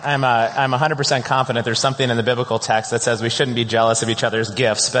I'm 100% confident there's something in the biblical text that says we shouldn't be jealous of each other's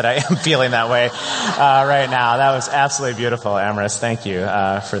gifts, but I am feeling that way right now. That was absolutely beautiful, Amaris. Thank you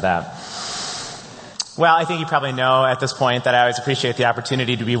for that. Well, I think you probably know at this point that I always appreciate the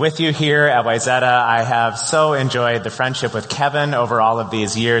opportunity to be with you here at Wayzata. I have so enjoyed the friendship with Kevin over all of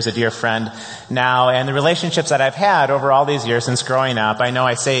these years, a dear friend now, and the relationships that I've had over all these years since growing up. I know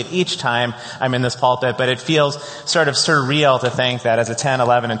I say it each time I'm in this pulpit, but it feels sort of surreal to think that as a 10,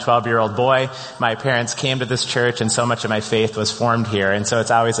 11, and 12-year-old boy, my parents came to this church and so much of my faith was formed here. And so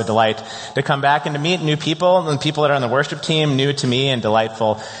it's always a delight to come back and to meet new people, and people that are on the worship team, new to me and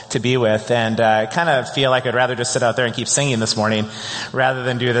delightful to be with. And kind of feel like I'd rather just sit out there and keep singing this morning rather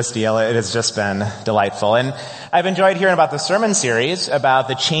than do this deal. It has just been delightful. And I've enjoyed hearing about the sermon series about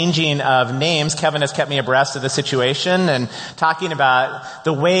the changing of names. Kevin has kept me abreast of the situation and talking about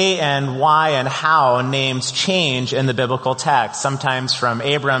the way and why and how names change in the biblical text, sometimes from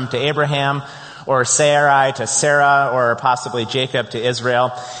Abram to Abraham, or Sarai to Sarah, or possibly Jacob to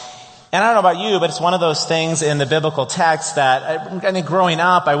Israel. And I don't know about you, but it's one of those things in the biblical text that I think growing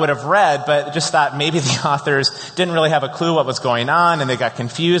up I would have read, but just thought maybe the authors didn't really have a clue what was going on, and they got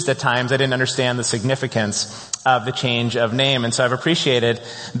confused at times. I didn't understand the significance of the change of name. And so I've appreciated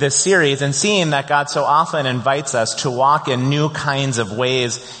this series and seeing that God so often invites us to walk in new kinds of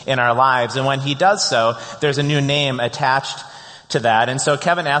ways in our lives. And when he does so, there's a new name attached to that. And so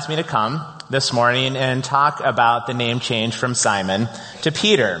Kevin asked me to come this morning and talk about the name change from Simon to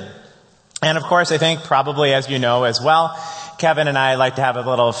Peter. And of course, I think probably as you know as well, Kevin and I like to have a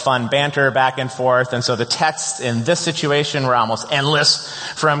little fun banter back and forth. And so the texts in this situation were almost endless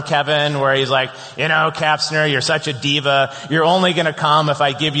from Kevin, where he's like, you know, Kapsner, you're such a diva. You're only going to come if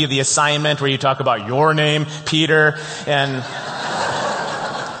I give you the assignment where you talk about your name, Peter. And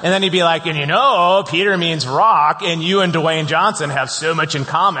then he'd be like, and you know, Peter means rock, and you and Dwayne Johnson have so much in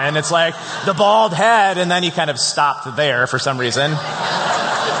common. It's like the bald head. And then he kind of stopped there for some reason.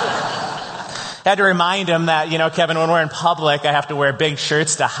 Had to remind him that, you know, Kevin, when we're in public, I have to wear big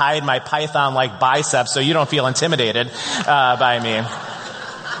shirts to hide my python-like biceps so you don't feel intimidated by me.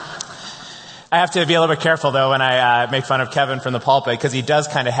 I have to be a little bit careful, though, when I make fun of Kevin from the pulpit, because he does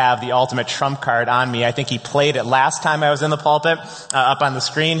kind of have the ultimate trump card on me. I think he played it last time I was in the pulpit, up on the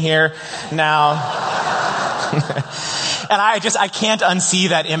screen here now. And I can't unsee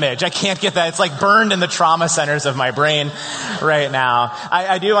that image. I can't get that. It's like burned in the trauma centers of my brain right now.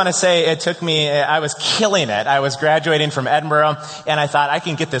 I do want to say it took me, I was killing it. I was graduating from Edinburgh, and I thought I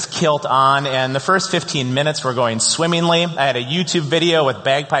can get this kilt on, and the first 15 minutes were going swimmingly. I had a YouTube video with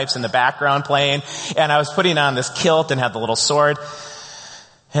bagpipes in the background playing, and I was putting on this kilt and had the little sword.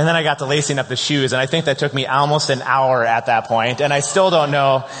 And then I got to lacing up the shoes, and I think that took me almost an hour at that point, and I still don't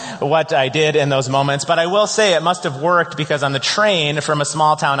know what I did in those moments, but I will say it must have worked, because on the train from a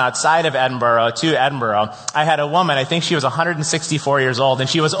small town outside of Edinburgh to Edinburgh, I had a woman, I think she was 164 years old, and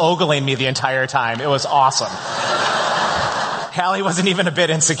she was ogling me the entire time. It was awesome. Hallie wasn't even a bit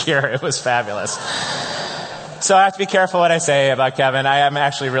insecure. It was fabulous. So I have to be careful what I say about Kevin. I am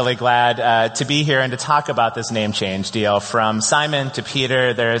actually really glad to be here and to talk about this name change deal from Simon to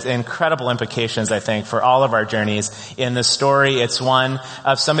Peter. There's incredible implications, I think, for all of our journeys in this story. It's one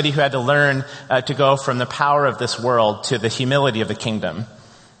of somebody who had to learn to go from the power of this world to the humility of the kingdom.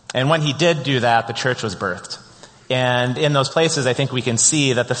 And when he did do that, the church was birthed. And in those places, I think we can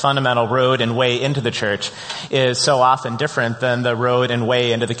see that the fundamental road and way into the church is so often different than the road and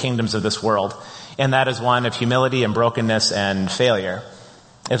way into the kingdoms of this world. And that is one of humility and brokenness and failure.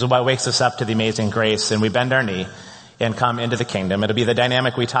 It's what wakes us up to the amazing grace, and we bend our knee and come into the kingdom. It'll be the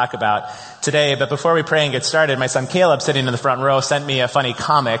dynamic we talk about today. But before we pray and get started, my son Caleb, sitting in the front row, sent me a funny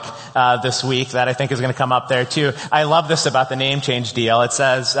comic this week that I think is going to come up there too. I love this about the name change deal. It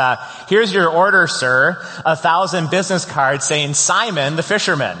says, here's your order, sir. 1,000 business cards saying Simon the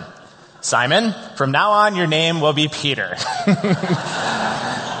fisherman. Simon, from now on your name will be Peter.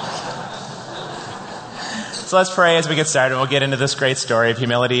 So let's pray as we get started. We'll get into this great story of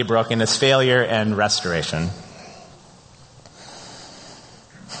humility, brokenness, failure, and restoration.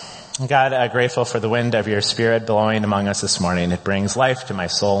 God, grateful for the wind of your Spirit blowing among us this morning. It brings life to my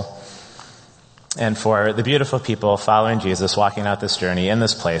soul. And for the beautiful people following Jesus, walking out this journey in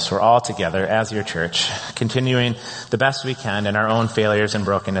this place, we're all together as your church, continuing the best we can in our own failures and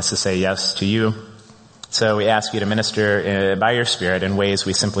brokenness to say yes to you. So we ask you to minister by your Spirit in ways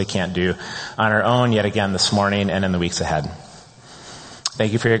we simply can't do on our own yet again this morning and in the weeks ahead.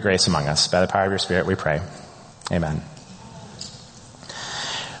 Thank you for your grace among us. By the power of your Spirit we pray. Amen.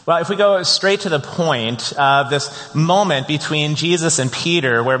 Well, if we go straight to the point of this moment between Jesus and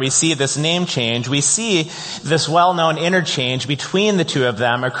Peter, where we see this name change, we see this well-known interchange between the two of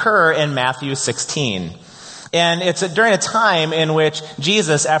them occur in Matthew 16. And it's during a time in which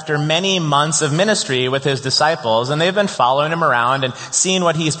Jesus, after many months of ministry with his disciples, and they've been following him around and seeing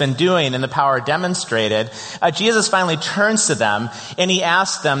what he's been doing and the power demonstrated, Jesus finally turns to them and he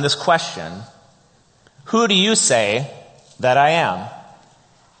asks them this question: "Who do you say that I am?"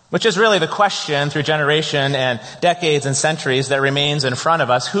 Which is really the question through generation and decades and centuries that remains in front of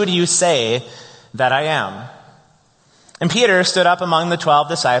us. Who do you say that I am? And Peter stood up among the 12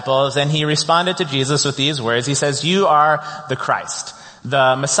 disciples and he responded to Jesus with these words. He says, "You are the Christ,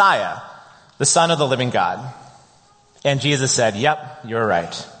 the Messiah, the Son of the living God." And Jesus said, "Yep, you're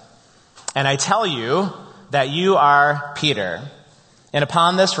right. And I tell you that you are Peter. And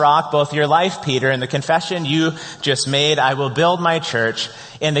upon this rock, both your life, Peter, and the confession you just made, I will build my church,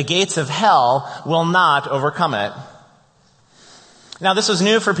 and the gates of hell will not overcome it." Now, this was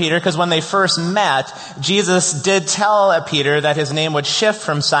new for Peter because when they first met, Jesus did tell Peter that his name would shift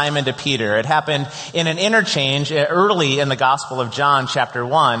from Simon to Peter. It happened in an interchange early in the Gospel of John, chapter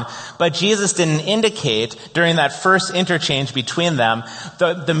 1. But Jesus didn't indicate during that first interchange between them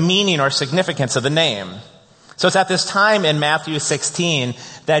the meaning or significance of the name. So it's at this time in Matthew 16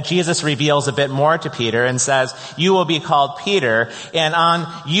 that Jesus reveals a bit more to Peter and says, "You will be called Peter, and on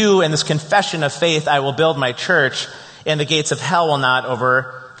you in this confession of faith I will build my church, and the gates of hell will not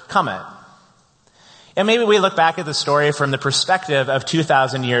overcome it." And maybe we look back at the story from the perspective of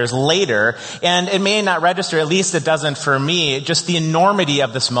 2,000 years later, and it may not register, at least it doesn't for me, just the enormity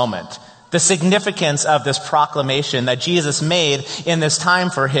of this moment. The significance of this proclamation that Jesus made in this time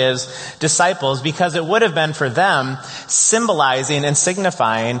for his disciples, because it would have been for them symbolizing and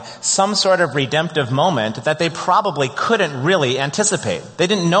signifying some sort of redemptive moment that they probably couldn't really anticipate. They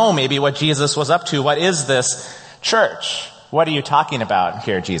didn't know maybe what Jesus was up to. What is this church? What are you talking about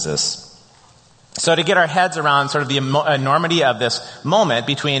here, Jesus? So to get our heads around sort of the enormity of this moment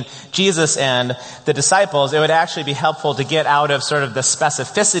between Jesus and the disciples, it would actually be helpful to get out of sort of the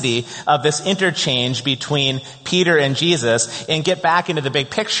specificity of this interchange between Peter and Jesus and get back into the big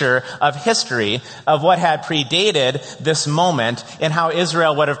picture of history of what had predated this moment and how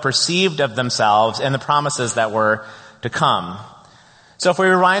Israel would have perceived of themselves and the promises that were to come. So if we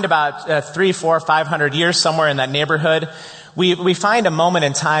rewind about 300, 400, 500 years, somewhere in that neighborhood, we find a moment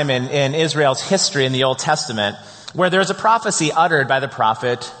in time in Israel's history in the Old Testament where there's a prophecy uttered by the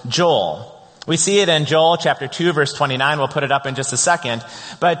prophet Joel. We see it in Joel chapter 2, verse 29. We'll put it up in just a second,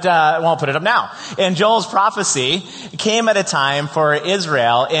 but won't put it up now. And Joel's prophecy came at a time for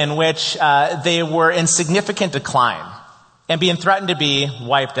Israel in which they were in significant decline and being threatened to be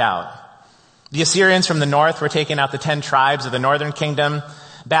wiped out. The Assyrians from the north were taking out the 10 tribes of the northern kingdom.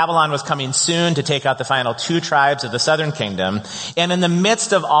 Babylon was coming soon to take out the final 2 tribes of the southern kingdom. And in the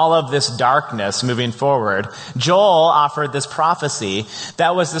midst of all of this darkness moving forward, Joel offered this prophecy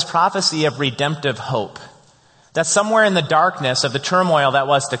that was this prophecy of redemptive hope. That somewhere in the darkness of the turmoil that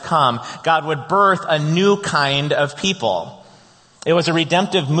was to come, God would birth a new kind of people. It was a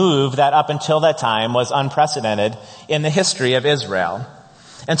redemptive move that up until that time was unprecedented in the history of Israel.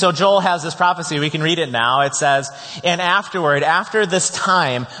 And so Joel has this prophecy. We can read it now. It says, "And afterward, after this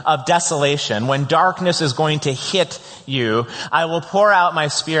time of desolation, when darkness is going to hit you, I will pour out my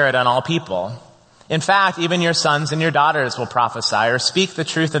spirit on all people. In fact, even your sons and your daughters will prophesy or speak the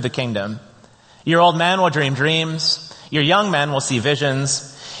truth of the kingdom. Your old men will dream dreams. Your young men will see visions.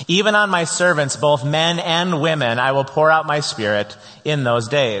 Even on my servants, both men and women, I will pour out my spirit in those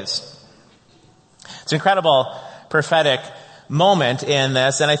days." It's an incredible prophetic moment in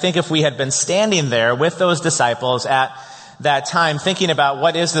this, and I think if we had been standing there with those disciples at that time thinking about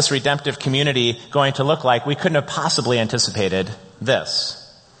what is this redemptive community going to look like, we couldn't have possibly anticipated this.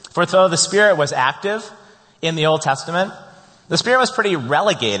 For though the Spirit was active in the Old Testament, the Spirit was pretty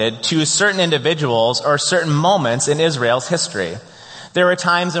relegated to certain individuals or certain moments in Israel's history. There were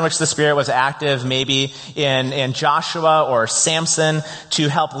times in which the Spirit was active, maybe in Joshua or Samson, to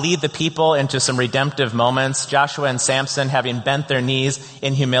help lead the people into some redemptive moments. Joshua and Samson having bent their knees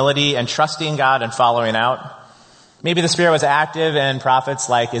in humility and trusting God and following out. Maybe the Spirit was active in prophets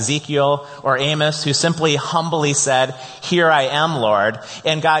like Ezekiel or Amos, who simply humbly said, "Here I am, Lord."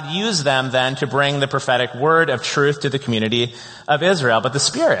 And God used them then to bring the prophetic word of truth to the community of Israel. But the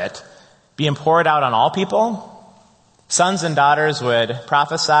Spirit being poured out on all people, sons and daughters would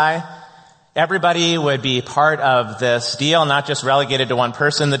prophesy. Everybody would be part of this deal, not just relegated to one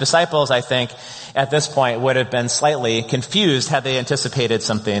person. The disciples, I think, at this point would have been slightly confused had they anticipated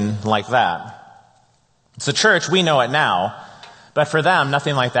something like that. It's the church, we know it now, But for them,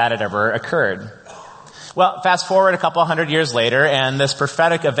 nothing like that had ever occurred. Well, fast forward a couple hundred years later, and this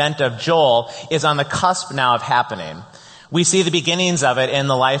prophetic event of Joel is on the cusp now of happening. We see the beginnings of it in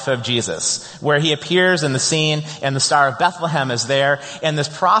the life of Jesus, where he appears in the scene, and the Star of Bethlehem is there, and this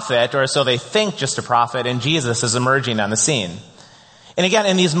prophet, or so they think just a prophet, and Jesus is emerging on the scene. And again,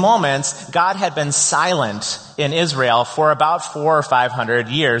 in these moments, God had been silent in Israel for about 400 or 500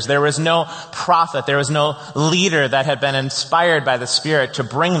 years. There was no prophet, there was no leader that had been inspired by the Spirit to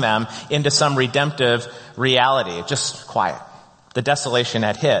bring them into some redemptive reality. Just quiet. The desolation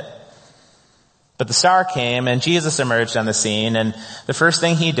had hit. But the star came, and Jesus emerged on the scene, and the first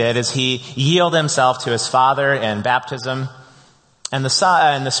thing he did is he yielded himself to his Father in baptism, and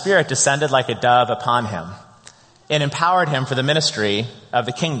the Spirit descended like a dove upon him and empowered him for the ministry of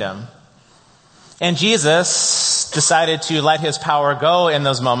the kingdom. And Jesus decided to let his power go in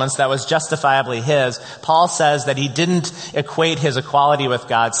those moments that was justifiably his. Paul says that he didn't equate his equality with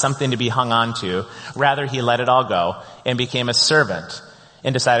God something to be hung on to. Rather, he let it all go and became a servant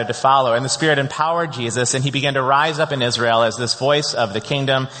and decided to follow. And the Spirit empowered Jesus, and he began to rise up in Israel as this voice of the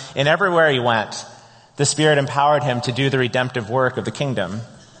kingdom. And everywhere he went, the Spirit empowered him to do the redemptive work of the kingdom.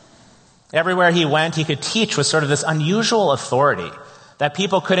 Everywhere he went, he could teach with sort of this unusual authority that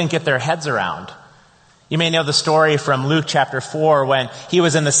people couldn't get their heads around. You may know the story from Luke chapter 4 when he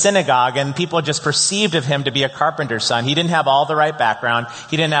was in the synagogue and people just perceived of him to be a carpenter's son. He didn't have all the right background.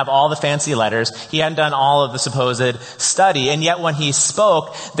 He didn't have all the fancy letters. He hadn't done all of the supposed study. And yet when he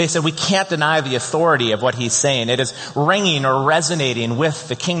spoke, they said, we can't deny the authority of what he's saying. It is ringing or resonating with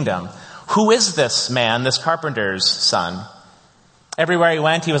the kingdom. Who is this man, this carpenter's son? Everywhere he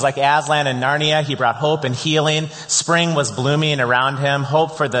went, he was like Aslan in Narnia. He brought hope and healing. Spring was blooming around him.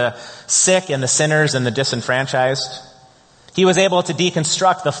 Hope for the sick and the sinners and the disenfranchised. He was able to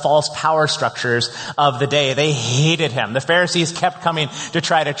deconstruct the false power structures of the day. They hated him. The Pharisees kept coming to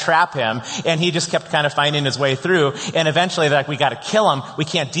try to trap him, and he just kept kind of finding his way through. And eventually they're like, we got to kill him. We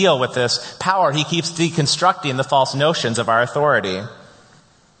can't deal with this power. He keeps deconstructing the false notions of our authority.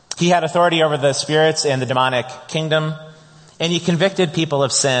 He had authority over the spirits in the demonic kingdom. And he convicted people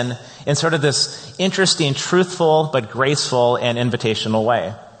of sin in sort of this interesting, truthful, but graceful and invitational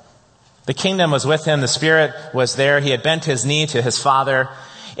way. The kingdom was with him. The Spirit was there. He had bent his knee to his Father.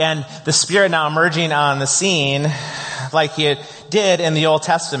 And the Spirit now emerging on the scene like he did in the Old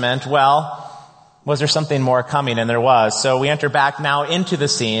Testament, well, was there something more coming? And there was. So we enter back now into the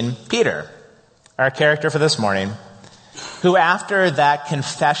scene. Peter, our character for this morning, who after that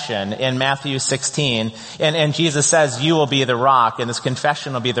confession in Matthew 16, and Jesus says, you will be the rock, and this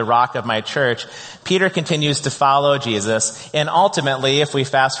confession will be the rock of my church, Peter continues to follow Jesus, and ultimately, if we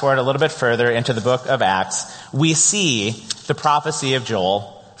fast forward a little bit further into the book of Acts, we see the prophecy of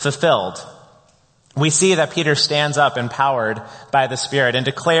Joel fulfilled. We see that Peter stands up empowered by the Spirit and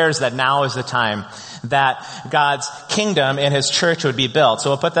declares that now is the time that God's kingdom and his church would be built.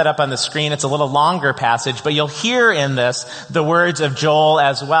 So we'll put that up on the screen. It's a little longer passage, but you'll hear in this the words of Joel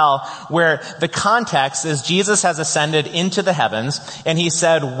as well, where the context is Jesus has ascended into the heavens, and he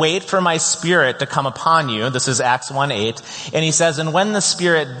said, wait for my Spirit to come upon you. This is Acts 1:8. And he says, and when the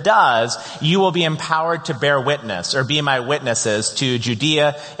Spirit does, you will be empowered to bear witness, or be my witnesses to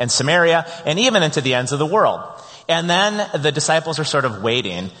Judea and Samaria, and even into the ends of the world. And then the disciples are sort of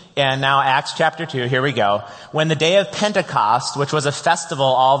waiting. And now Acts chapter 2, here we go. When the day of Pentecost, which was a festival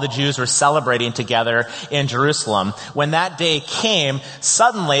all the Jews were celebrating together in Jerusalem, when that day came,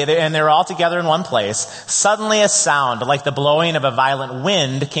 suddenly, and they were all together in one place, suddenly a sound like the blowing of a violent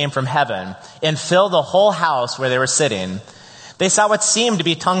wind came from heaven and filled the whole house where they were sitting. They saw what seemed to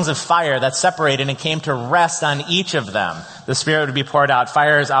be tongues of fire that separated and came to rest on each of them. The Spirit would be poured out.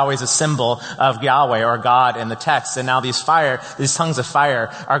 Fire is always a symbol of Yahweh or God in the text. And now these tongues of fire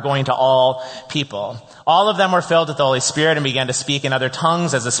are going to all people. All of them were filled with the Holy Spirit and began to speak in other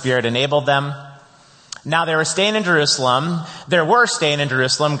tongues as the Spirit enabled them. Now there were staying in Jerusalem,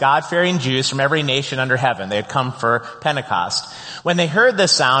 God-fearing Jews from every nation under heaven. They had come for Pentecost. When they heard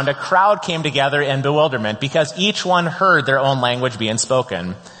this sound, a crowd came together in bewilderment because each one heard their own language being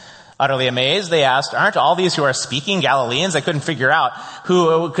spoken. Utterly amazed, they asked, aren't all these who are speaking Galileans? I couldn't figure out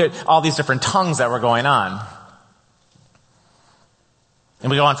all these different tongues that were going on. And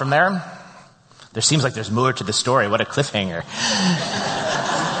we go on from there. There seems like there's more to the story. What a cliffhanger.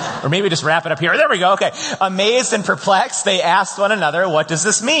 Or maybe just wrap it up here. There we go. Okay. Amazed and perplexed, they asked one another, what does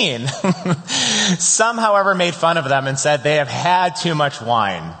this mean? Some, however, made fun of them and said they have had too much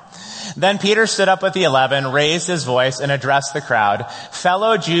wine. Then Peter stood up with the 11, raised his voice, and addressed the crowd.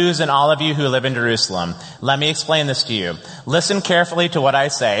 Fellow Jews and all of you who live in Jerusalem, let me explain this to you. Listen carefully to what I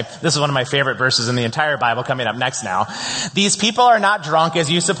say. This is one of my favorite verses in the entire Bible coming up next now. These people are not drunk as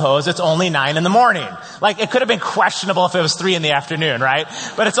you suppose. It's only 9 in the morning. Like, it could have been questionable if it was 3 in the afternoon, right?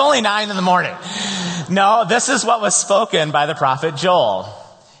 But it's only 9 in the morning. No, this is what was spoken by the prophet Joel.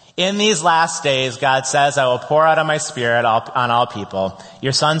 In these last days, God says, I will pour out of my spirit on all people.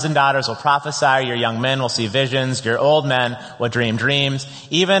 Your sons and daughters will prophesy. Your young men will see visions. Your old men will dream dreams.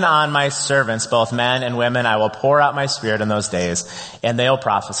 Even on my servants, both men and women, I will pour out my spirit in those days, and they will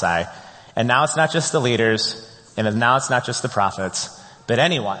prophesy. And now it's not just the leaders, and now it's not just the prophets, but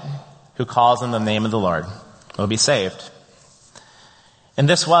anyone who calls on the name of the Lord will be saved. And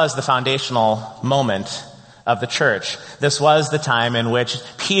this was the foundational moment of the church. This was the time in which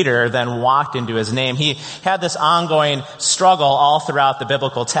Peter then walked into his name. He had this ongoing struggle all throughout the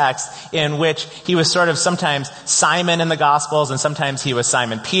biblical text in which he was sort of sometimes Simon in the Gospels, and sometimes he was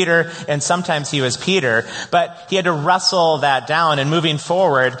Simon Peter, and sometimes he was Peter. But he had to wrestle that down, and moving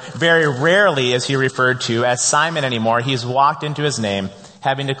forward, very rarely is he referred to as Simon anymore. He's walked into his name,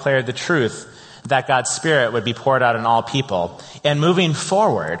 having declared the truth that God's Spirit would be poured out on all people. And moving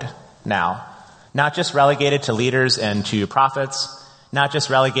forward now, not just relegated to leaders and to prophets, not just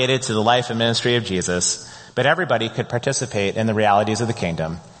relegated to the life and ministry of Jesus, but everybody could participate in the realities of the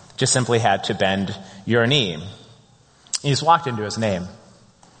kingdom. Just simply had to bend your knee. He's walked into his name.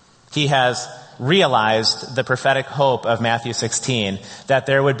 He has realized the prophetic hope of Matthew 16, that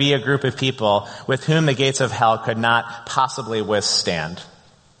there would be a group of people with whom the gates of hell could not possibly withstand.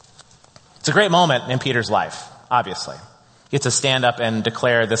 It's a great moment in Peter's life, obviously. He gets to stand up and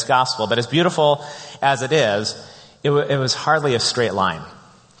declare this gospel. But as beautiful as it is, it was hardly a straight line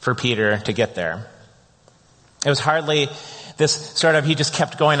for Peter to get there. It was hardly this sort of, he just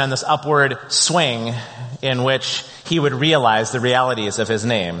kept going on this upward swing in which he would realize the realities of his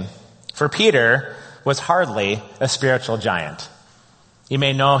name. For Peter was hardly a spiritual giant. You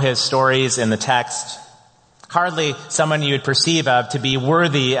may know his stories in the text. Hardly someone you would perceive of to be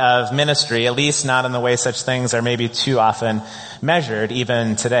worthy of ministry, at least not in the way such things are maybe too often measured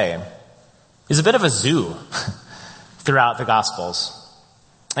even today. He's a bit of a zoo throughout the Gospels.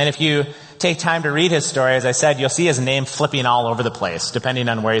 And if you take time to read his story, as I said, you'll see his name flipping all over the place, depending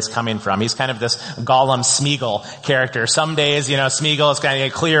on where he's coming from. He's kind of this Gollum Smeagol character. Some days, Smeagol is kind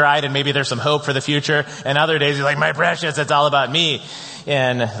of clear-eyed and maybe there's some hope for the future. And other days he's like, my precious, it's all about me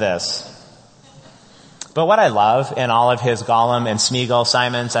in this. But what I love in all of his Gollum and Smeagol,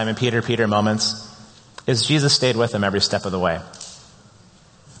 Simon Peter moments is Jesus stayed with him every step of the way.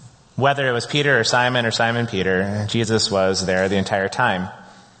 Whether it was Peter or Simon Peter, Jesus was there the entire time.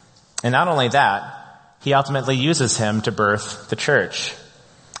 And not only that, he ultimately uses him to birth the church.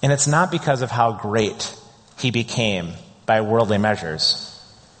 And it's not because of how great he became by worldly measures,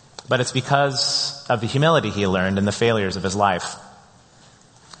 but it's because of the humility he learned and the failures of his life.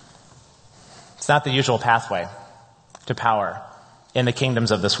 It's not the usual pathway to power in the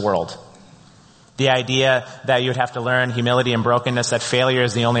kingdoms of this world. The idea that you would have to learn humility and brokenness, that failure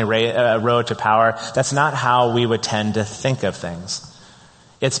is the only road to power, that's not how we would tend to think of things.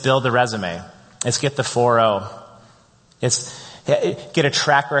 It's build the resume. It's get the 4.0. It's get a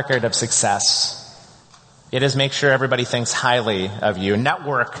track record of success. It is make sure everybody thinks highly of you.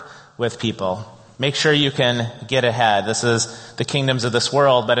 Network with people. Make sure you can get ahead. This is the kingdoms of this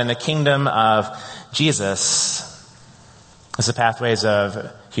world, but in the kingdom of Jesus, it's the pathways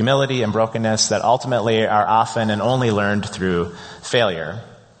of humility and brokenness that ultimately are often and only learned through failure.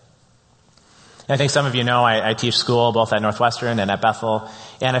 I think some of you know I teach school both at Northwestern and at Bethel,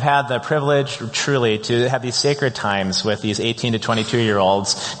 and I've had the privilege truly to have these sacred times with these 18 to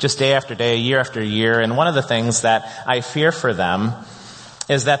 22-year-olds just day after day, year after year. And one of the things that I fear for them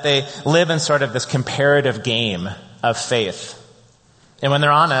is that they live in sort of this comparative game of faith. And when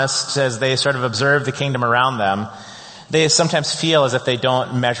they're honest, as they sort of observe the kingdom around them, they sometimes feel as if they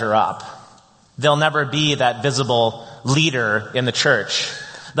don't measure up. They'll never be that visible leader in the church.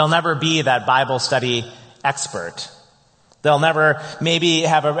 They'll never be that Bible study expert. They'll never maybe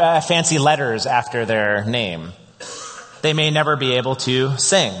have fancy letters after their name. They may never be able to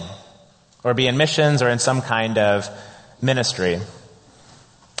sing or be in missions or in some kind of ministry.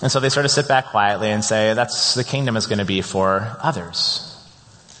 And so they sort of sit back quietly and say, that's the kingdom is going to be for others,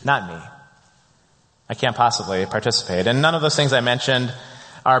 not me. I can't possibly participate. And none of those things I mentioned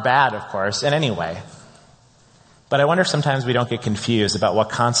are bad, of course, in any way. But I wonder if sometimes we don't get confused about what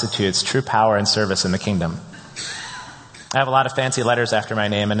constitutes true power and service in the kingdom. I have a lot of fancy letters after my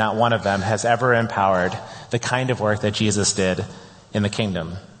name, and not one of them has ever empowered the kind of work that Jesus did in the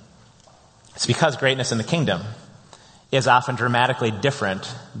kingdom. It's because greatness in the kingdom is often dramatically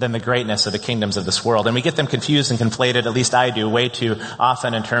different than the greatness of the kingdoms of this world. And we get them confused and conflated, at least I do, way too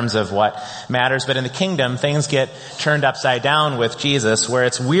often in terms of what matters. But in the kingdom, things get turned upside down with Jesus, where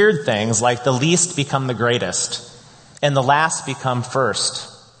it's weird things like the least become the greatest, and the last become first,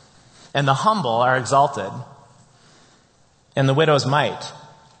 and the humble are exalted, and the widow's mite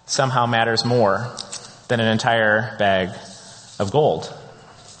somehow matters more than an entire bag of gold.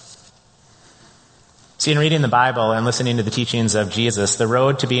 See, in reading the Bible and listening to the teachings of Jesus, the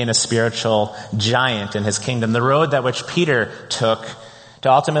road to being a spiritual giant in his kingdom, the road that which Peter took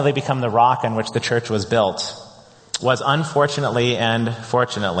to ultimately become the rock on which the church was built, was unfortunately and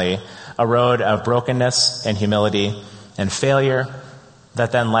fortunately a road of brokenness and humility and failure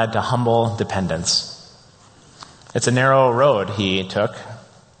that then led to humble dependence. It's a narrow road he took.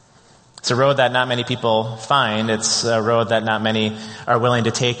 It's a road that not many people find. It's a road that not many are willing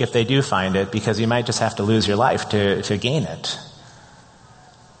to take if they do find it, because you might just have to lose your life to gain it.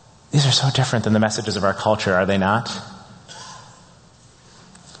 These are so different than the messages of our culture, are they not?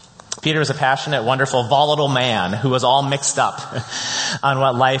 Peter was a passionate, wonderful, volatile man who was all mixed up on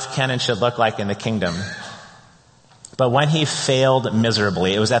what life can and should look like in the kingdom. But when he failed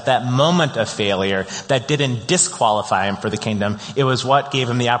miserably, it was at that moment of failure that didn't disqualify him for the kingdom. It was what gave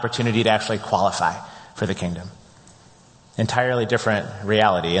him the opportunity to actually qualify for the kingdom. Entirely different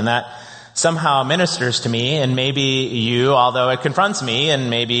reality. And that somehow ministers to me, and maybe you, although it confronts me,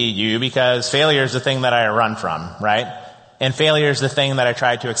 and maybe you, because failure is the thing that I run from, right? And failure is the thing that I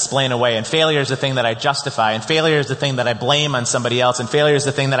try to explain away. And failure is the thing that I justify. And failure is the thing that I blame on somebody else. And failure is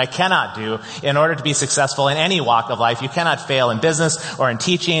the thing that I cannot do in order to be successful in any walk of life. You cannot fail in business or in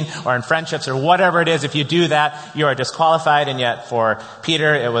teaching or in friendships or whatever it is. If you do that, you are disqualified. And yet for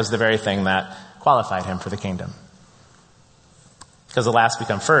Peter, it was the very thing that qualified him for the kingdom. Because the last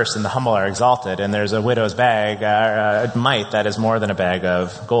become first and the humble are exalted. And there's a widow's mite that is more than a bag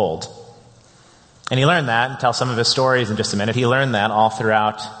of gold. And he learned that, and tell some of his stories in just a minute. He learned that all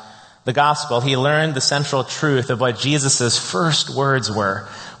throughout the gospel. He learned the central truth of what Jesus' first words were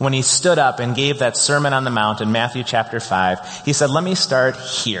when he stood up and gave that Sermon on the Mount in Matthew chapter 5. He said, let me start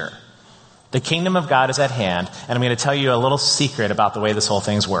here. The kingdom of God is at hand, and I'm going to tell you a little secret about the way this whole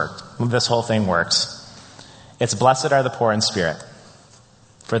thing works. It's blessed are the poor in spirit,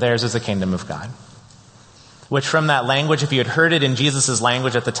 for theirs is the kingdom of God. Which from that language, if you had heard it in Jesus'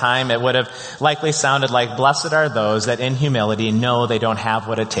 language at the time, it would have likely sounded like, blessed are those that in humility know they don't have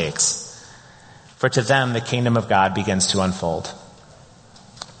what it takes. For to them, the kingdom of God begins to unfold.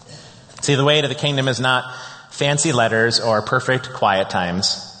 See, the way to the kingdom is not fancy letters or perfect quiet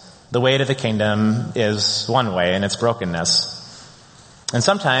times. The way to the kingdom is one way, and it's brokenness. And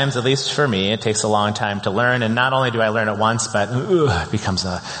sometimes, at least for me, it takes a long time to learn. And not only do I learn it once, but it becomes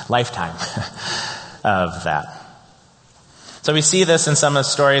a lifetime of that. So we see this in some of the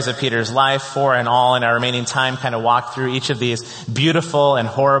stories of Peter's life. For and all in our remaining time kind of walk through each of these beautiful and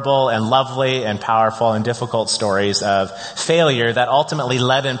horrible and lovely and powerful and difficult stories of failure that ultimately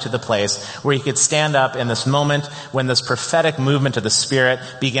led him to the place where he could stand up in this moment when this prophetic movement of the Spirit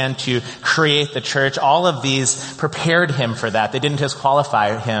began to create the church. All of these prepared him for that. They didn't just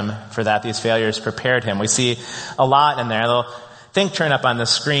qualify him for that. These failures prepared him. We see a lot in there. Turn up on the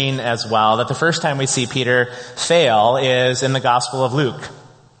screen as well, that the first time we see Peter fail is in the Gospel of Luke,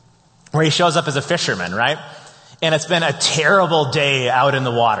 where he shows up as a fisherman, right? And it's been a terrible day out in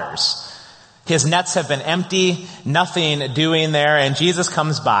the waters. His nets have been empty, nothing doing there, and Jesus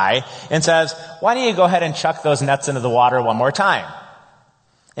comes by and says, why don't you go ahead and chuck those nets into the water one more time?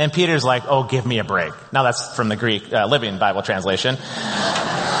 And Peter's like, oh, give me a break. Now that's from the Greek Living Bible translation.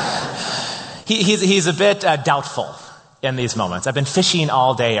 He's a bit doubtful in these moments. I've been fishing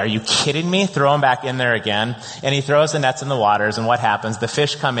all day. Are you kidding me? Throw him back in there again. And he throws the nets in the waters, and what happens? The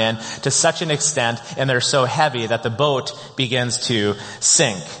fish come in to such an extent, and they're so heavy that the boat begins to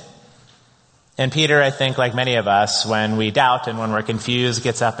sink. And Peter, I think, like many of us, when we doubt and when we're confused,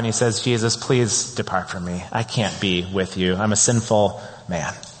 gets up and he says, Jesus, please depart from me. I can't be with you. I'm a sinful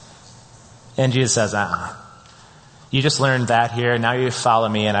man. And Jesus says, You just learned that here. Now you follow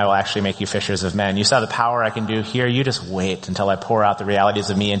me and I will actually make you fishers of men. You saw the power I can do here. You just wait until I pour out the realities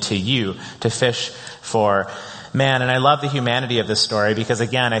of me into you to fish for man. And I love the humanity of this story because,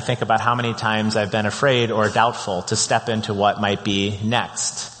 again, I think about how many times I've been afraid or doubtful to step into what might be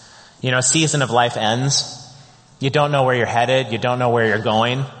next. You know, a season of life ends. You don't know where you're headed. You don't know where you're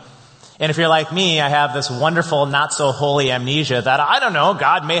going. And if you're like me, I have this wonderful, not so holy amnesia that, I don't know,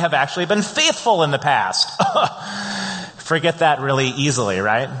 God may have actually been faithful in the past. Forget that really easily,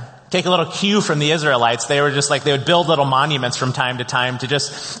 right? Take a little cue from the Israelites. They were just like, they would build little monuments from time to time to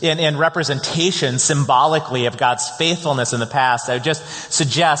just, in representation symbolically of God's faithfulness in the past. I would just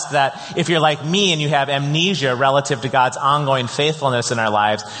suggest that if you're like me and you have amnesia relative to God's ongoing faithfulness in our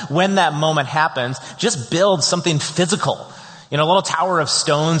lives, when that moment happens, just build something physical. A little tower of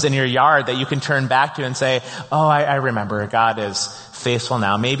stones in your yard that you can turn back to and say, oh, I remember God is faithful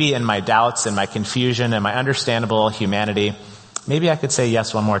now. Maybe in my doubts and my confusion and my understandable humanity, maybe I could say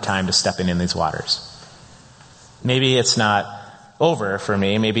yes one more time to stepping in these waters. Maybe it's not over for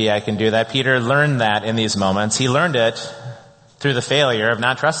me. Maybe I can do that. Peter learned that in these moments. He learned it through the failure of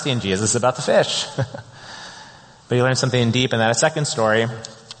not trusting Jesus about the fish. But he learned something deep in that. A second story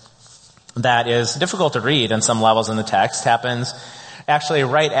that is difficult to read on some levels in the text happens actually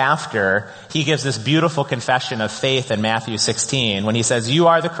right after he gives this beautiful confession of faith in Matthew 16 when he says, you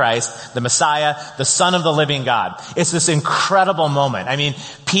are the Christ, the Messiah, the Son of the living God. It's this incredible moment. I mean,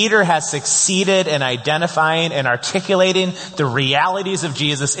 Peter has succeeded in identifying and articulating the realities of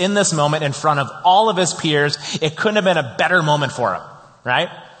Jesus in this moment in front of all of his peers. It couldn't have been a better moment for him, right?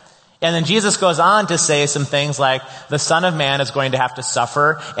 And then Jesus goes on to say some things like, the Son of Man is going to have to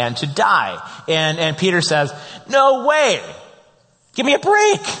suffer and to die. And Peter says, no way! Give me a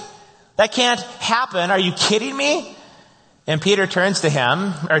break! That can't happen. Are you kidding me? And Peter turns to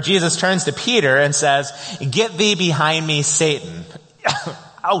him, or Jesus turns to Peter and says, get thee behind me, Satan.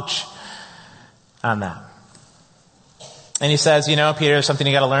 Ouch! On that. And he says, Peter, there's something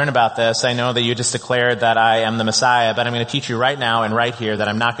you got to learn about this. I know that you just declared that I am the Messiah, but I'm going to teach you right now and right here that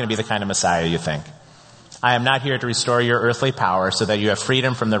I'm not going to be the kind of Messiah you think. I am not here to restore your earthly power so that you have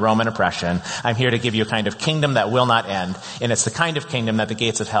freedom from the Roman oppression. I'm here to give you a kind of kingdom that will not end. And it's the kind of kingdom that the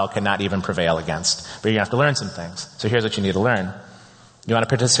gates of hell cannot even prevail against. But you're going to have to learn some things. So here's what you need to learn. You want to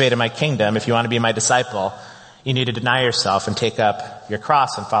participate in my kingdom. If you want to be my disciple, you need to deny yourself and take up your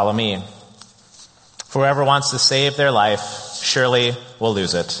cross and follow me. For whoever wants to save their life surely will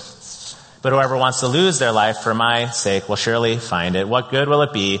lose it. But whoever wants to lose their life for my sake will surely find it. What good will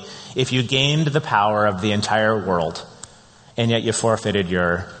it be if you gained the power of the entire world and yet you forfeited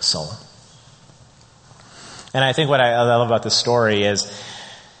your soul? And I think what I love about this story is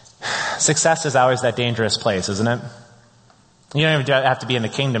success is always that dangerous place, isn't it? You don't even have to be in the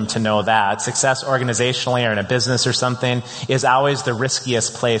kingdom to know that. Success organizationally or in a business or something is always the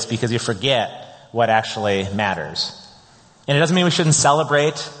riskiest place because you forget what actually matters. And it doesn't mean we shouldn't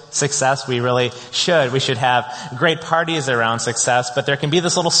celebrate success. We really should. We should have great parties around success, but there can be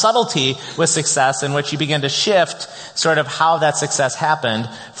this little subtlety with success in which you begin to shift sort of how that success happened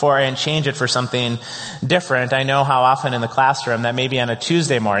and change it for something different. I know how often in the classroom that maybe on a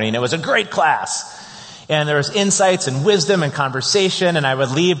Tuesday morning it was a great class. And there was insights and wisdom and conversation, and I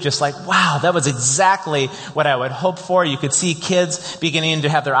would leave just like, wow, that was exactly what I would hope for. You could see kids beginning to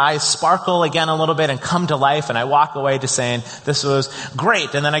have their eyes sparkle again a little bit and come to life, and I walk away just saying, this was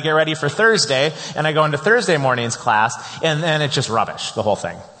great. And then I get ready for Thursday, and I go into Thursday morning's class, and it's just rubbish, the whole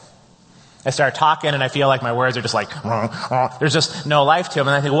thing. I start talking, and I feel like my words are just like, there's just no life to them.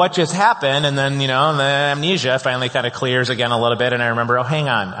 And I think, what just happened? And then, the amnesia finally kind of clears again a little bit, and I remember, oh, hang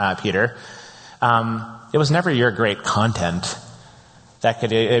on, Peter. It was never your great content that could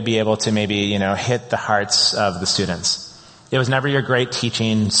be able to maybe, hit the hearts of the students. It was never your great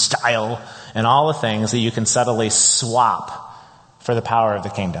teaching style and all the things that you can subtly swap for the power of the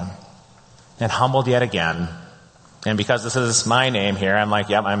kingdom. And humbled yet again. And because this is my name here, I'm like,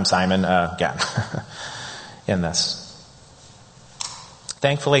 yep, I'm Simon again in this.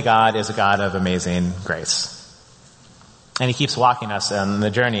 Thankfully, God is a God of amazing grace. And he keeps walking us on the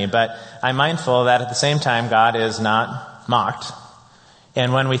journey. But I'm mindful that at the same time, God is not mocked.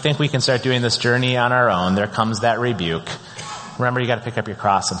 And when we think we can start doing this journey on our own, there comes that rebuke. Remember, you got to pick up your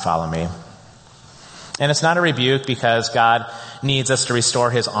cross and follow me. And it's not a rebuke because God needs us to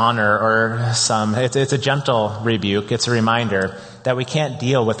restore his honor or it's a gentle rebuke. It's a reminder that we can't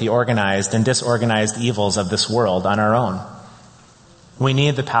deal with the organized and disorganized evils of this world on our own. We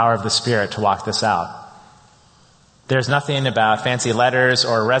need the power of the Spirit to walk this out. There's nothing about fancy letters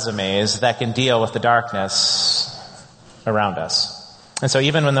or resumes that can deal with the darkness around us. And so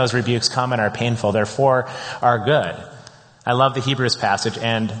even when those rebukes come and are painful, they're for our good. I love the Hebrews passage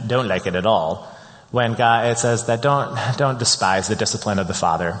and don't like it at all. When it says that don't despise the discipline of the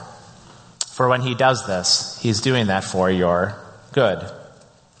Father. For when he does this, he's doing that for your good.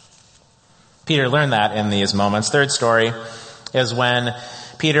 Peter learned that in these moments. Third story is when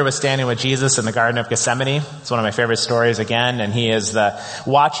Peter was standing with Jesus in the Garden of Gethsemane. It's one of my favorite stories again, and he is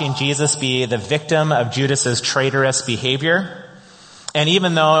watching Jesus be the victim of Judas's traitorous behavior. And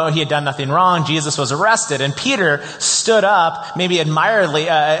even though he had done nothing wrong, Jesus was arrested, and Peter stood up, maybe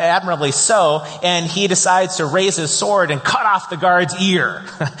admirably so, and he decides to raise his sword and cut off the guard's ear.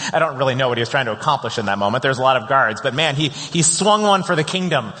 I don't really know what he was trying to accomplish in that moment. There's a lot of guards, but man, he swung one for the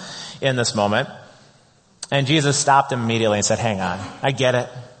kingdom in this moment. And Jesus stopped him immediately and said, hang on, I get it.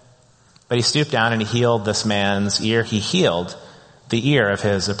 But he stooped down and he healed this man's ear. He healed the ear of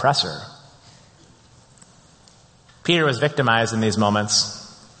his oppressor. Peter was victimized in these moments,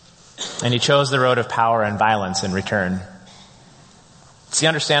 and he chose the road of power and violence in return. It's the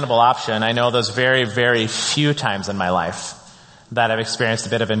understandable option. I know those very, very few times in my life that I've experienced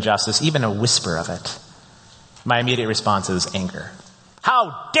a bit of injustice, even a whisper of it. My immediate response is anger.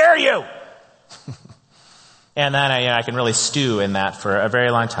 How dare you? And then I can really stew in that for a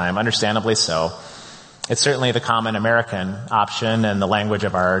very long time, understandably so. It's certainly the common American option and the language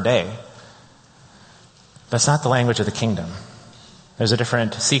of our day. But it's not the language of the kingdom. There's a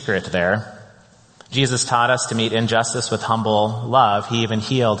different secret there. Jesus taught us to meet injustice with humble love. He even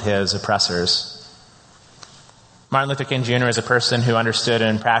healed his oppressors. Martin Luther King Jr. is a person who understood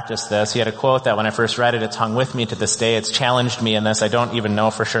and practiced this. He had a quote that when I first read it, it's hung with me to this day. It's challenged me in this. I don't even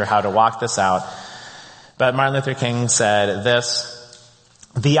know for sure how to walk this out. But Martin Luther King said this: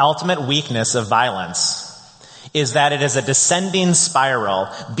 the ultimate weakness of violence is that it is a descending spiral,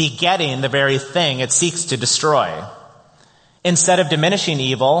 begetting the very thing it seeks to destroy. Instead of diminishing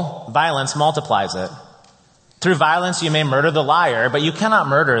evil, violence multiplies it. Through violence you may murder the liar, but you cannot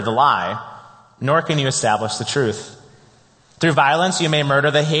murder the lie, nor can you establish the truth. Through violence you may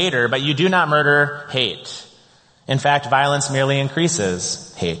murder the hater, but you do not murder hate. In fact, violence merely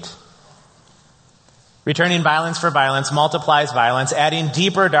increases hate. Returning violence for violence multiplies violence, adding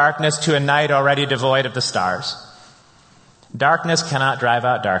deeper darkness to a night already devoid of the stars. Darkness cannot drive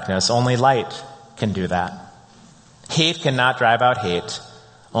out darkness. Only light can do that. Hate cannot drive out hate.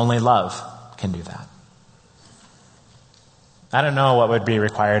 Only love can do that. I don't know what would be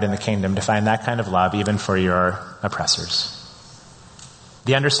required in the kingdom to find that kind of love even for your oppressors.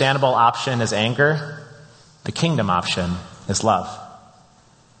 The understandable option is anger. The kingdom option is love.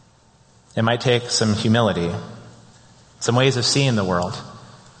 It might take some humility, some ways of seeing the world.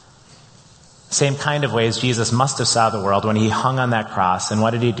 Same kind of ways Jesus must have saw the world when he hung on that cross. And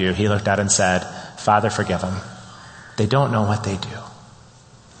what did he do? He looked out and said, Father, forgive them. They don't know what they do.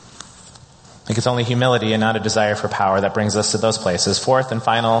 I think it's only humility and not a desire for power that brings us to those places. Fourth and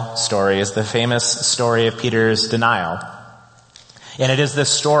final story is the famous story of Peter's denial. And it is this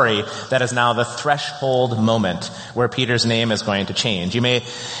story that is now the threshold moment where Peter's name is going to change. You may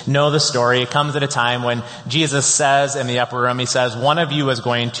know the story. It comes at a time when Jesus says in the upper room, he says, one of you is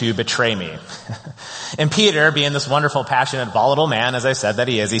going to betray me. And Peter, being this wonderful, passionate, volatile man, as I said that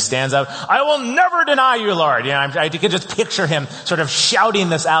he is, he stands up, I will never deny you, Lord. You know, I can just picture him sort of shouting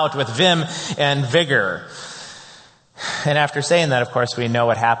this out with vim and vigor. And after saying that, of course, we know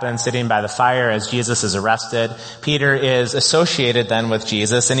what happens. Sitting by the fire as Jesus is arrested, Peter is associated then with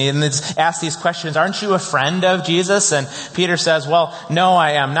Jesus, and he's asked these questions, aren't you a friend of Jesus? And Peter says, well, no,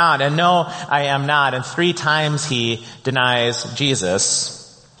 I am not, and no, I am not. And 3 times he denies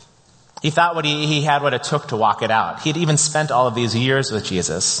Jesus. He thought he had what it took to walk it out. He'd even spent all of these years with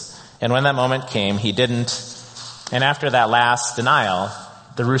Jesus. And when that moment came, he didn't. And after that last denial,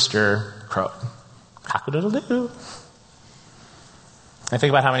 the rooster crowed. Cock-a-doodle-doo. I think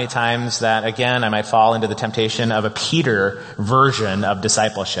about how many times that, again, I might fall into the temptation of a Peter version of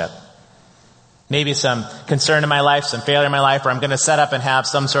discipleship. Maybe some concern in my life, some failure in my life, where I'm going to set up and have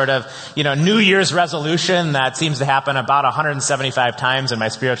some sort of, New Year's resolution that seems to happen about 175 times in my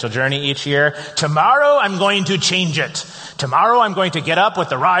spiritual journey each year. Tomorrow I'm going to change it. Tomorrow I'm going to get up with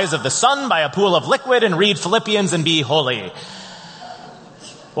the rise of the sun by a pool of liquid and read Philippians and be holy.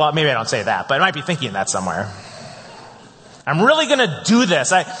 Well, maybe I don't say that, but I might be thinking that somewhere. I'm really going to do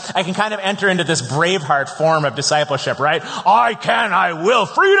this. I can kind of enter into this Braveheart form of discipleship, right? I can, I will,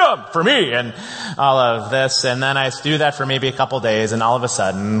 freedom for me, and all of this. And then I do that for maybe a couple days, and all of a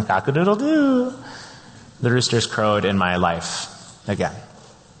sudden, cock-a-doodle-doo, the roosters crowed in my life again.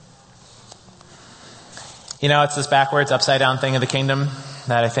 It's this backwards, upside-down thing of the kingdom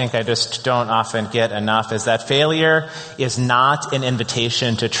that I think I just don't often get enough, is that failure is not an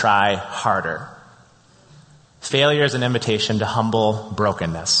invitation to try harder. Failure is an invitation to humble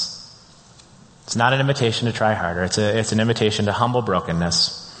brokenness. It's not an invitation to try harder. It's an invitation to humble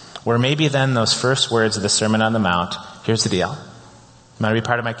brokenness, where maybe then those first words of the Sermon on the Mount, here's the deal. You want to be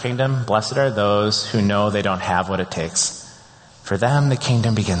part of my kingdom? Blessed are those who know they don't have what it takes. For them, the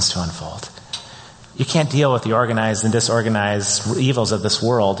kingdom begins to unfold. You can't deal with the organized and disorganized evils of this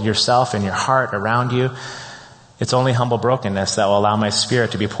world, yourself and your heart around you, It's only humble brokenness that will allow my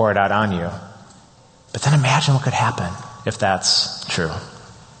Spirit to be poured out on you. But then imagine what could happen if that's true.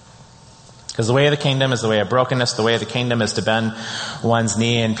 Because the way of the kingdom is the way of brokenness. The way of the kingdom is to bend one's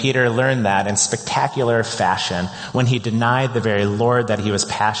knee. And Peter learned that in spectacular fashion when he denied the very Lord that he was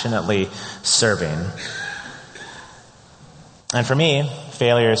passionately serving. And for me,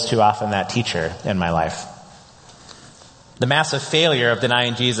 failure is too often that teacher in my life. The massive failure of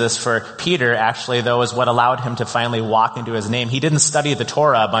denying Jesus for Peter, actually, though, is what allowed him to finally walk into his name. He didn't study the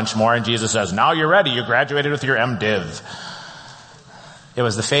Torah a bunch more, and Jesus says, now you're ready. You graduated with your MDiv. It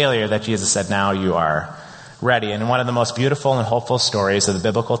was the failure that Jesus said, now you are ready. And in one of the most beautiful and hopeful stories of the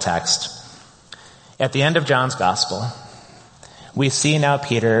biblical text, at the end of John's gospel, we see now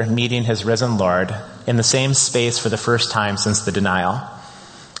Peter meeting his risen Lord in the same space for the first time since the denial.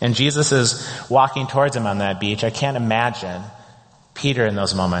 And Jesus is walking towards him on that beach. I can't imagine Peter in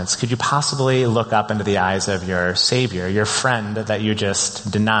those moments. Could you possibly look up into the eyes of your Savior, your friend that you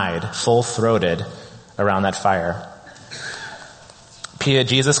just denied, full-throated around that fire?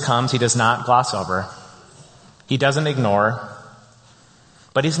 Jesus comes. He does not gloss over. He doesn't ignore.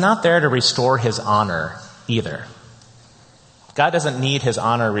 But he's not there to restore his honor either. God doesn't need his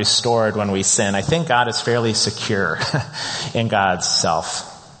honor restored when we sin. I think God is fairly secure in God's self.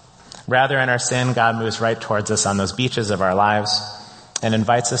 Rather, in our sin, God moves right towards us on those beaches of our lives and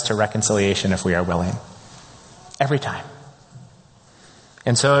invites us to reconciliation if we are willing. Every time.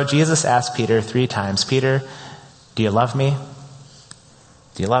 And so Jesus asked Peter 3 times, Peter, do you love me?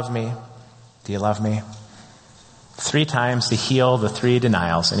 Do you love me? Do you love me? 3 times to heal the 3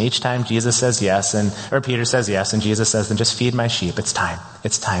 denials. And each time Jesus says yes, or Peter says yes, and Jesus says, then just feed my sheep. It's time.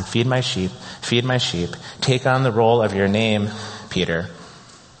 It's time. Feed my sheep. Feed my sheep. Take on the role of your name, Peter.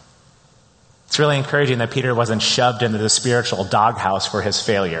 It's really encouraging that Peter wasn't shoved into the spiritual doghouse for his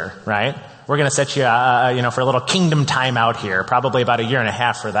failure, right? We're going to set you, for a little kingdom time out here, probably about 1.5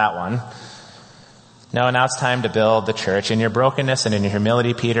 years for that one. No, now it's time to build the church. In your brokenness and in your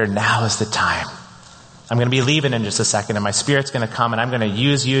humility, Peter, now is the time. I'm going to be leaving in just a second, and my Spirit's going to come, and I'm going to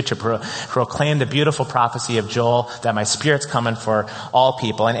use you to proclaim the beautiful prophecy of Joel that my Spirit's coming for all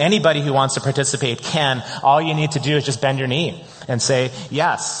people. And anybody who wants to participate can. All you need to do is just bend your knee and say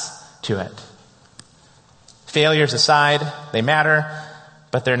yes to it. Failures aside, they matter,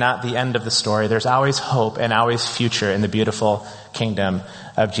 but they're not the end of the story. There's always hope and always future in the beautiful kingdom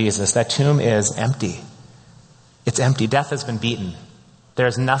of Jesus. That tomb is empty. It's empty. Death has been beaten.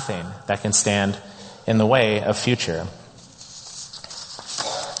 There's nothing that can stand in the way of future.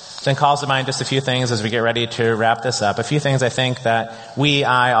 Then calls to mind just a few things as we get ready to wrap this up. A few things I think that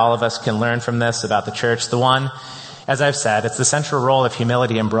all of us can learn from this about the church. The one, as I've said, it's the central role of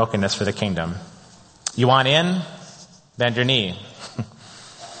humility and brokenness for the kingdom. You want in? Bend your knee.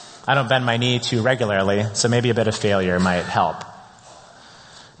 I don't bend my knee too regularly, so maybe a bit of failure might help.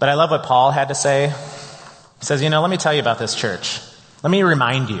 But I love what Paul had to say. He says, let me tell you about this church. Let me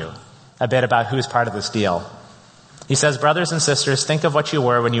remind you a bit about who's part of this deal. He says, brothers and sisters, think of what you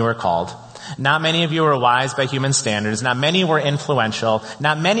were when you were called. Not many of you were wise by human standards. Not many were influential.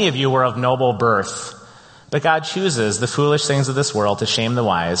 Not many of you were of noble birth. But God chooses the foolish things of this world to shame the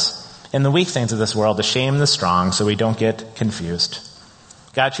wise, and the weak things of this world to shame the strong, so we don't get confused.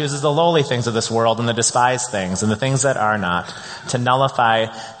 God chooses the lowly things of this world and the despised things and the things that are not to nullify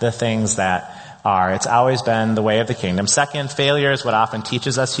the things that are. It's always been the way of the kingdom. Second, failure is what often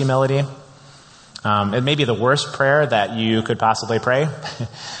teaches us humility. It may be the worst prayer that you could possibly pray.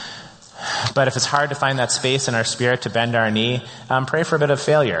 But if it's hard to find that space in our spirit to bend our knee, pray for a bit of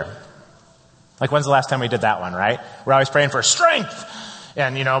failure. Like, when's the last time we did that one, right? We're always praying for strength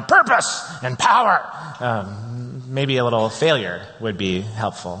and, purpose and power. Maybe a little failure would be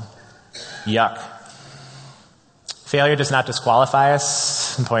helpful. Yuck. Failure does not disqualify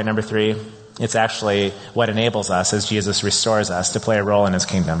us. And point number 3, it's actually what enables us as Jesus restores us to play a role in his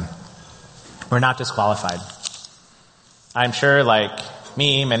kingdom. We're not disqualified. I'm sure, like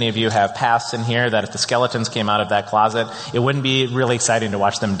me, many of you have pasts in here that if the skeletons came out of that closet, it wouldn't be really exciting to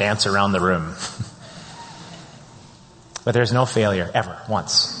watch them dance around the room. But there's no failure ever,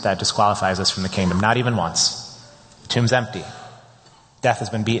 once, that disqualifies us from the kingdom. Not even once. The tomb's empty. Death has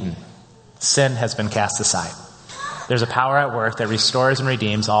been beaten. Sin has been cast aside. There's a power at work that restores and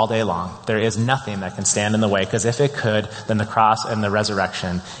redeems all day long. There is nothing that can stand in the way, because if it could, then the cross and the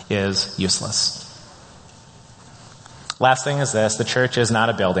resurrection is useless. Last thing is this: the church is not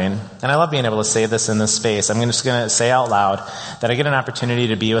a building. And I love being able to say this in this space. I'm just going to say out loud that I get an opportunity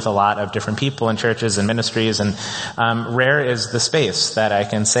to be with a lot of different people in churches and ministries, and rare is the space that I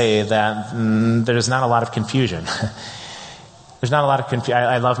can say that there's not a lot of confusion. There's not a lot of confusion.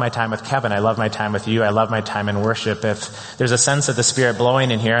 I love my time with Kevin. I love my time with you. I love my time in worship. If there's a sense of the Spirit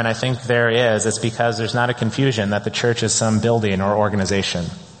blowing in here, and I think there is, it's because there's not a confusion that the church is some building or organization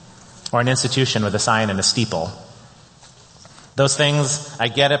or an institution with a sign and a steeple. Those things, I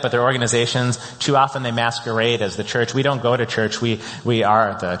get it, but they're organizations. Too often they masquerade as the church. We don't go to church. We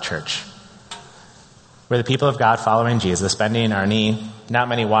are the church. We're the people of God following Jesus, bending our knee. Not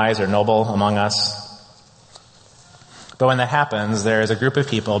many wise or noble among us. But when that happens, there is a group of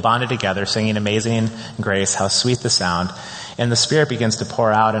people bonded together singing Amazing Grace, how sweet the sound, and the Spirit begins to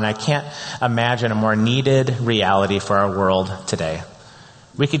pour out, and I can't imagine a more needed reality for our world today.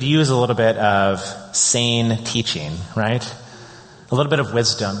 We could use a little bit of sane teaching, right? A little bit of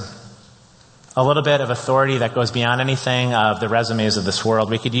wisdom. A little bit of authority that goes beyond anything of the resumes of this world.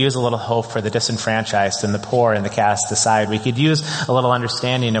 We could use a little hope for the disenfranchised and the poor and the cast aside. We could use a little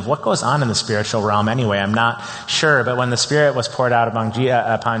understanding of what goes on in the spiritual realm anyway. I'm not sure, but when the Spirit was poured out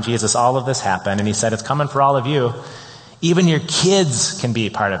upon Jesus, all of this happened, and he said, it's coming for all of you. Even your kids can be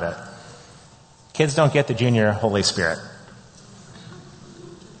part of it. Kids don't get the junior Holy Spirit.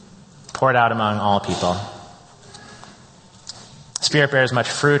 Poured out among all people. Spirit bears much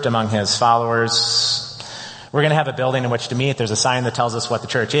fruit among his followers. We're going to have a building in which to meet. There's a sign that tells us what the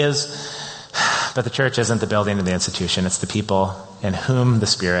church is. But the church isn't the building or the institution. It's the people in whom the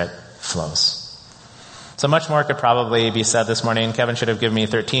Spirit flows. So much more could probably be said this morning. Kevin should have given me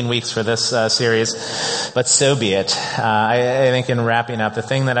 13 weeks for this series. But so be it. I think in wrapping up, the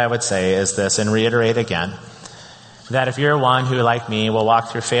thing that I would say is this, and reiterate again, that if you're one who, like me, will walk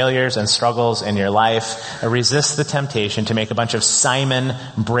through failures and struggles in your life, resist the temptation to make a bunch of Simon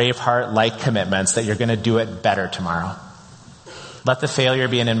Braveheart-like commitments that you're going to do it better tomorrow. Let the failure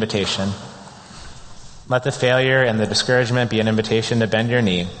be an invitation. Let the failure and the discouragement be an invitation to bend your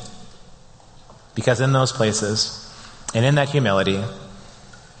knee. Because in those places, and in that humility,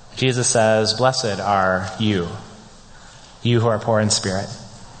 Jesus says, blessed are you who are poor in spirit.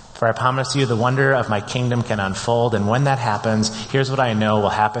 For I promise you the wonder of my kingdom can unfold, and when that happens, here's what I know will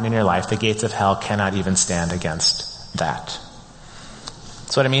happen in your life. The gates of hell cannot even stand against that.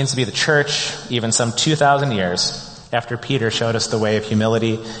 That's what it means to be the church, even some 2,000 years after Peter showed us the way of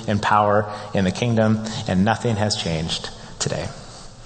humility and power in the kingdom, and nothing has changed today.